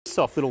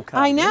soft little cut.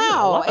 I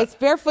know. Yeah, It's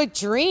barefoot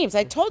dreams.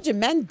 I told you,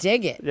 men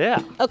dig it.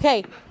 Yeah.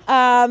 Okay.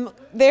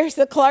 There's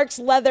the Clark's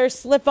leather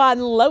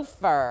slip-on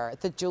loafer,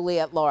 the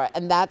Juliet Lora,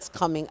 and that's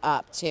coming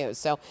up too.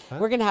 So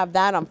we're gonna have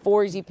that on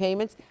 4 easy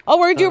payments. Oh,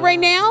 we're gonna do it right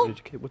now.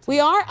 We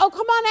are. Oh,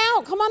 come on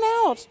out. Come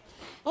on out.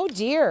 Oh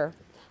dear.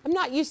 I'm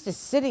not used to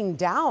sitting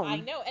down. I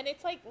know, and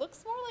it's like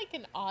looks more like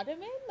an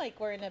ottoman, like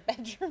we're in a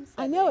bedroom setting.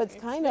 I know, it's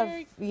kind of,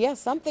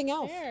 something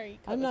else.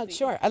 I'm not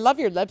sure. I love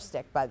your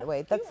lipstick, by the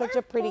way. That's such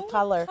a pretty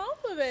color.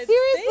 Compliments.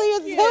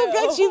 Seriously, it's so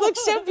good. She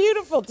looks so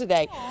beautiful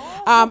today.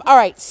 All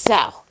right,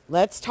 so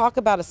let's talk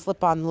about a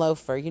slip-on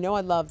loafer. You know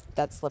I love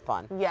that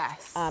slip-on.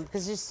 Yes.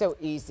 Because it's just so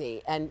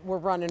easy, and we're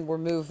running, we're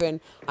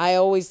moving. I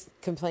always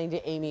complain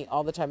to Amy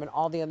all the time and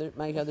all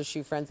my other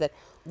shoe friends that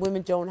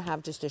women don't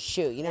have just a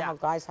shoe. You know how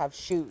guys have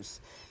shoes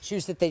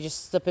that they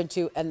just slip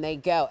into and they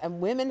go. And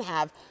women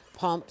have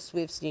pumps,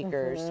 we have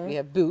sneakers, we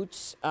have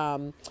boots,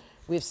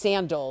 we have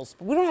sandals,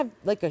 but we don't have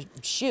like a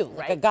shoe,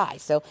 like a guy.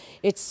 So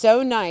it's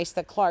so nice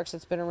that Clark's,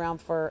 it's been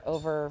around for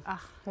over...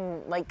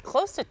 like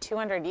close to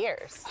 200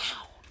 years.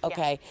 Wow.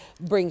 Okay,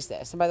 brings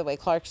this. And by the way,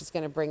 Clark's is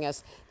going to bring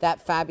us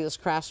that fabulous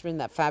craftsman,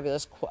 that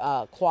fabulous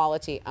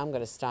quality. I'm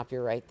going to stop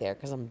you right there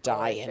because I'm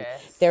dying.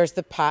 Gorgeous. There's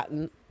the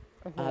patent.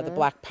 The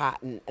black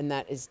patent, and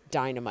that is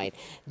dynamite.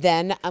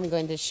 Then I'm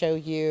going to show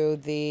you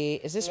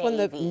is this one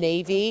the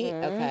navy?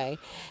 Okay.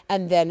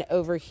 And then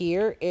over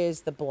here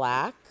is the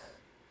black.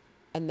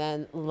 And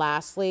then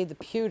lastly, the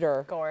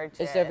pewter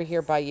is over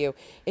here by you.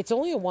 It's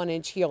only a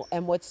 1-inch heel.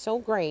 And what's so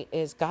great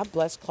is, God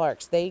bless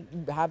Clark's, they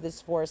have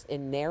this for us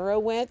in narrow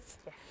width,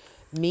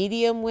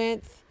 medium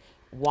width,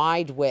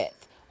 wide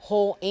width,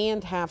 whole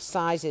and half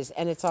sizes,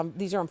 and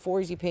these are on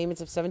 4 easy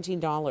payments of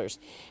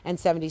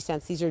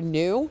 $17.70. These are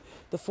new.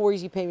 The 4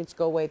 easy payments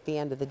go away at the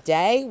end of the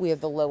day. We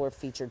have the lower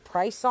featured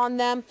price on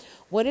them.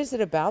 What is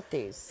it about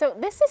these? So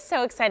this is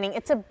so exciting.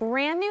 It's a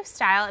brand new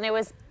style, and it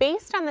was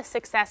based on the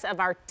success of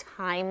our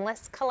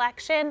Timeless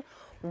collection.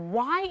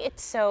 Why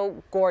it's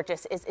so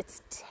gorgeous is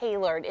it's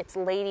tailored, it's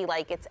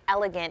ladylike, it's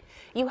elegant.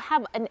 You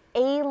have an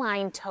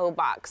A-line toe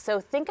box. So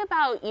think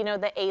about,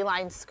 the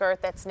A-line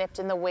skirt that's nipped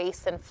in the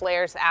waist and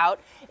flares out.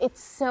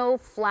 It's so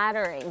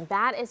flattering.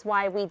 That is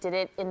why we did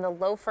it in the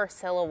loafer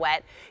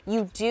silhouette.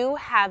 You do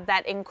have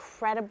that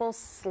incredible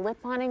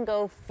slip-on and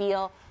go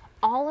feel.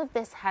 All of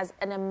this has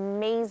an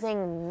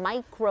amazing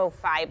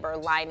microfiber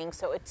lining,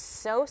 so it's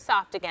so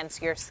soft against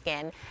your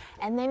skin.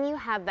 And then you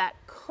have that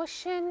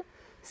cushion,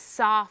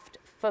 soft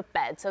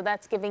footbed, so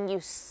that's giving you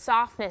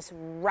softness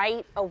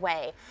right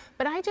away.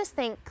 But I just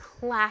think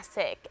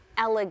classic,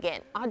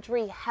 elegant,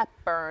 Audrey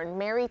Hepburn,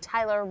 Mary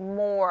Tyler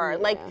Moore,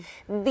 like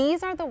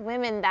these are the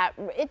women that,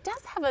 it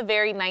does have a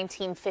very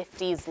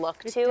 1950s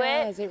look to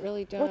it. It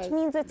really does. Which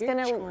means it's going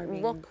to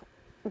look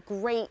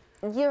great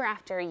year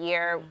after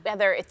year,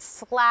 whether it's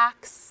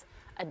slacks,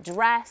 a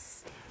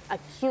dress, a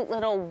cute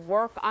little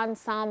work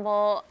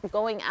ensemble,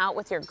 going out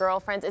with your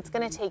girlfriends. It's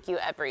going to take you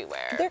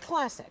everywhere. They're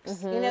classics.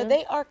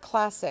 They are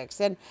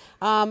classics. And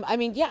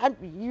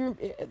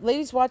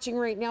ladies watching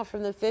right now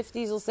from the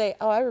 50s will say,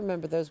 oh, I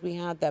remember those. We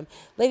had them.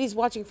 Ladies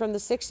watching from the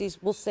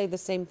 60s will say the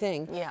same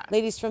thing. Yeah.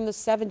 Ladies from the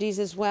 70s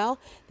as well.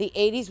 The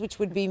 80s, which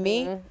would be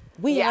me.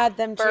 We had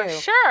them too. For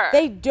sure.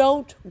 They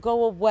don't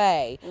go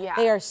away. Yeah.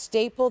 They are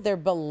staple. They're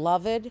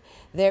beloved.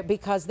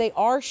 Because they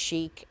are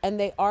chic and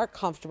they are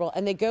comfortable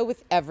and they go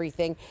with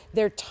everything.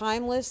 They're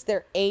timeless.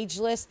 They're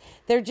ageless.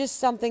 They're just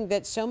something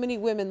that so many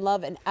women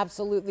love and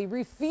absolutely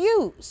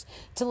refuse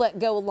to let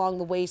go along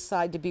the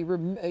wayside to be,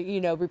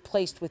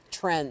 replaced with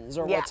trends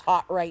or what's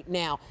hot right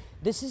now.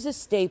 This is a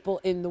staple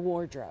in the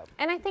wardrobe.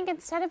 And I think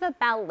instead of a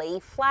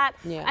ballet flat,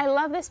 I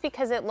love this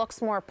because it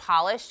looks more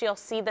polished. You'll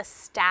see the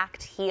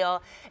stacked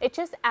heel. It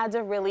just adds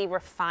a really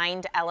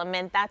refined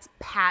element. That's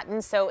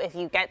patent, so if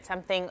you get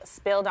something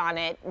spilled on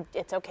it,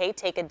 it's okay,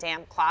 take a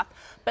damp cloth.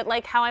 But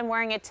like how I'm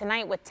wearing it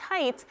tonight with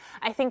tights,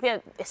 I think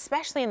that,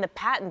 especially in the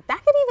patent,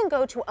 that could even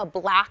go to a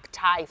black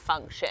tie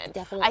function.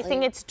 Definitely. I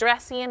think it's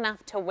dressy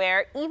enough to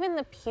wear. Even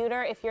the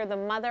pewter, if you're the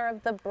mother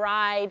of the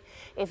bride,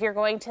 if you're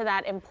going to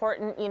that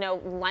important,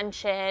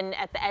 luncheon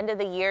at the end of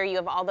the year, you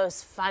have all those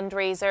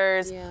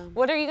fundraisers.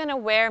 What are you going to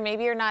wear?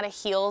 Maybe you're not a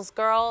heels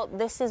girl.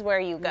 This is where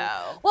you go.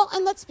 Well,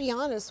 and let's be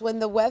honest, when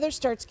the weather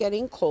starts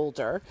getting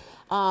colder,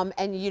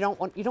 and you don't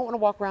want to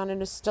walk around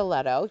in a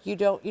stiletto. You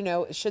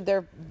don't, should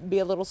there be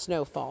a little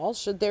snowfall?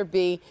 Should there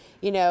be,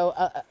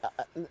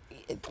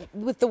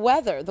 with the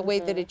weather, the way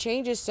that it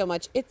changes so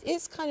much, it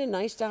is kind of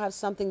nice to have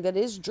something that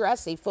is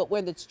dressy,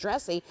 footwear that's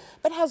dressy,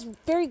 but has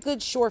very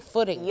good sure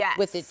footing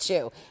with it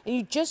too. And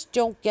you just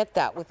don't get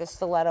that with a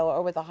stiletto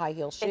or with a high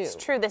heel shoe. It's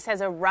true. This has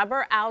a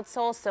rubber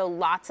outsole, so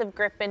lots of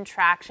grip and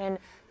traction.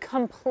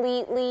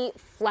 Completely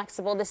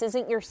flexible. This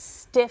isn't your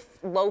stiff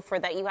loafer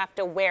that you have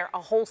to wear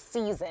a whole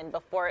season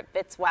before it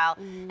fits well.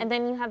 And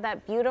then you have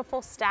that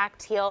beautiful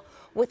stacked heel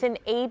with an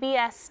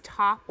ABS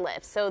top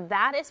lift. So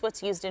that is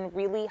what's used in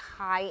really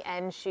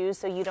high-end shoes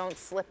so you don't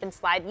slip and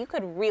slide. You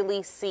could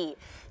really see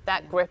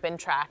that grip and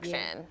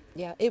traction.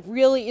 Yeah, it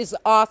really is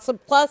awesome.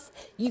 Plus,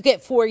 you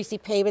get 4 easy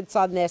payments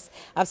on this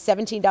of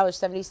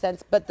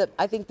 $17.70. But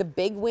I think the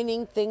big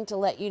winning thing to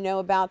let you know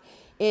about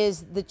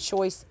is the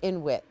choice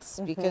in widths,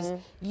 because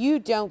you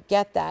don't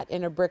get that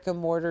in a brick and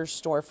mortar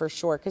store for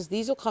sure, because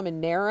these will come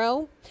in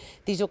narrow,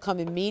 these will come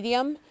in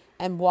medium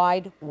and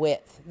wide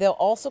width. They'll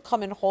also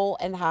come in whole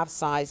and half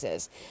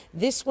sizes.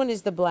 This one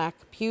is the black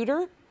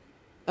pewter.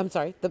 I'm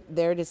sorry,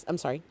 there it is. I'm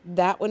sorry.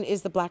 That one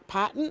is the black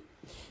patent.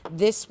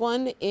 This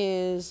one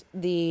is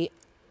the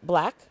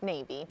black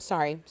Navy.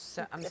 Sorry. I'm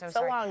so sorry. It's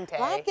a long day.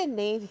 Black and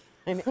navy.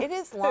 And it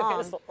is long.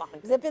 It is a long day.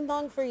 Has it been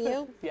long for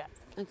you? Yes.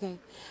 Okay.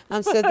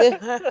 So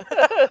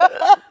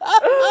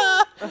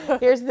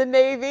here's the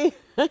navy.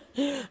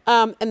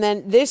 And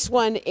then this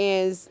one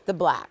is the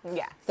black.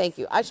 Yes. Thank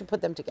you. I should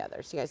put them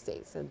together so you guys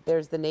see. So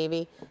there's the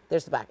navy,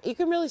 there's the black. You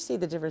can really see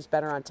the difference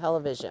better on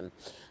television.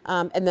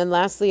 And then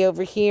lastly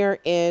over here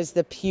is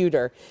the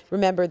pewter.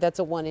 Remember, that's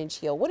a 1-inch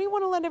heel. What do you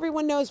want to let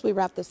everyone know as we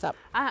wrap this up?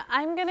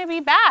 I'm going to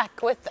be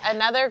back with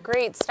another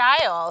great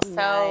style. So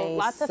Nice.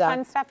 lots of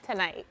fun stuff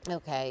tonight.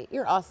 Okay.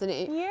 You're awesome.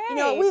 Yay. You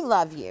know, we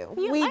love you.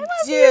 I love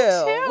do.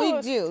 you too.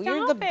 We do.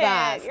 You're the Stop it.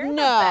 best. You're the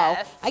No,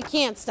 best. I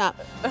can't stop.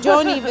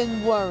 Don't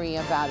even worry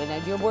about it.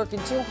 And you're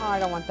working too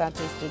hard. I want that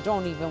just to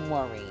don't even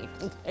worry.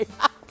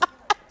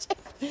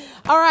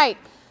 All right.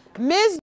 Ms.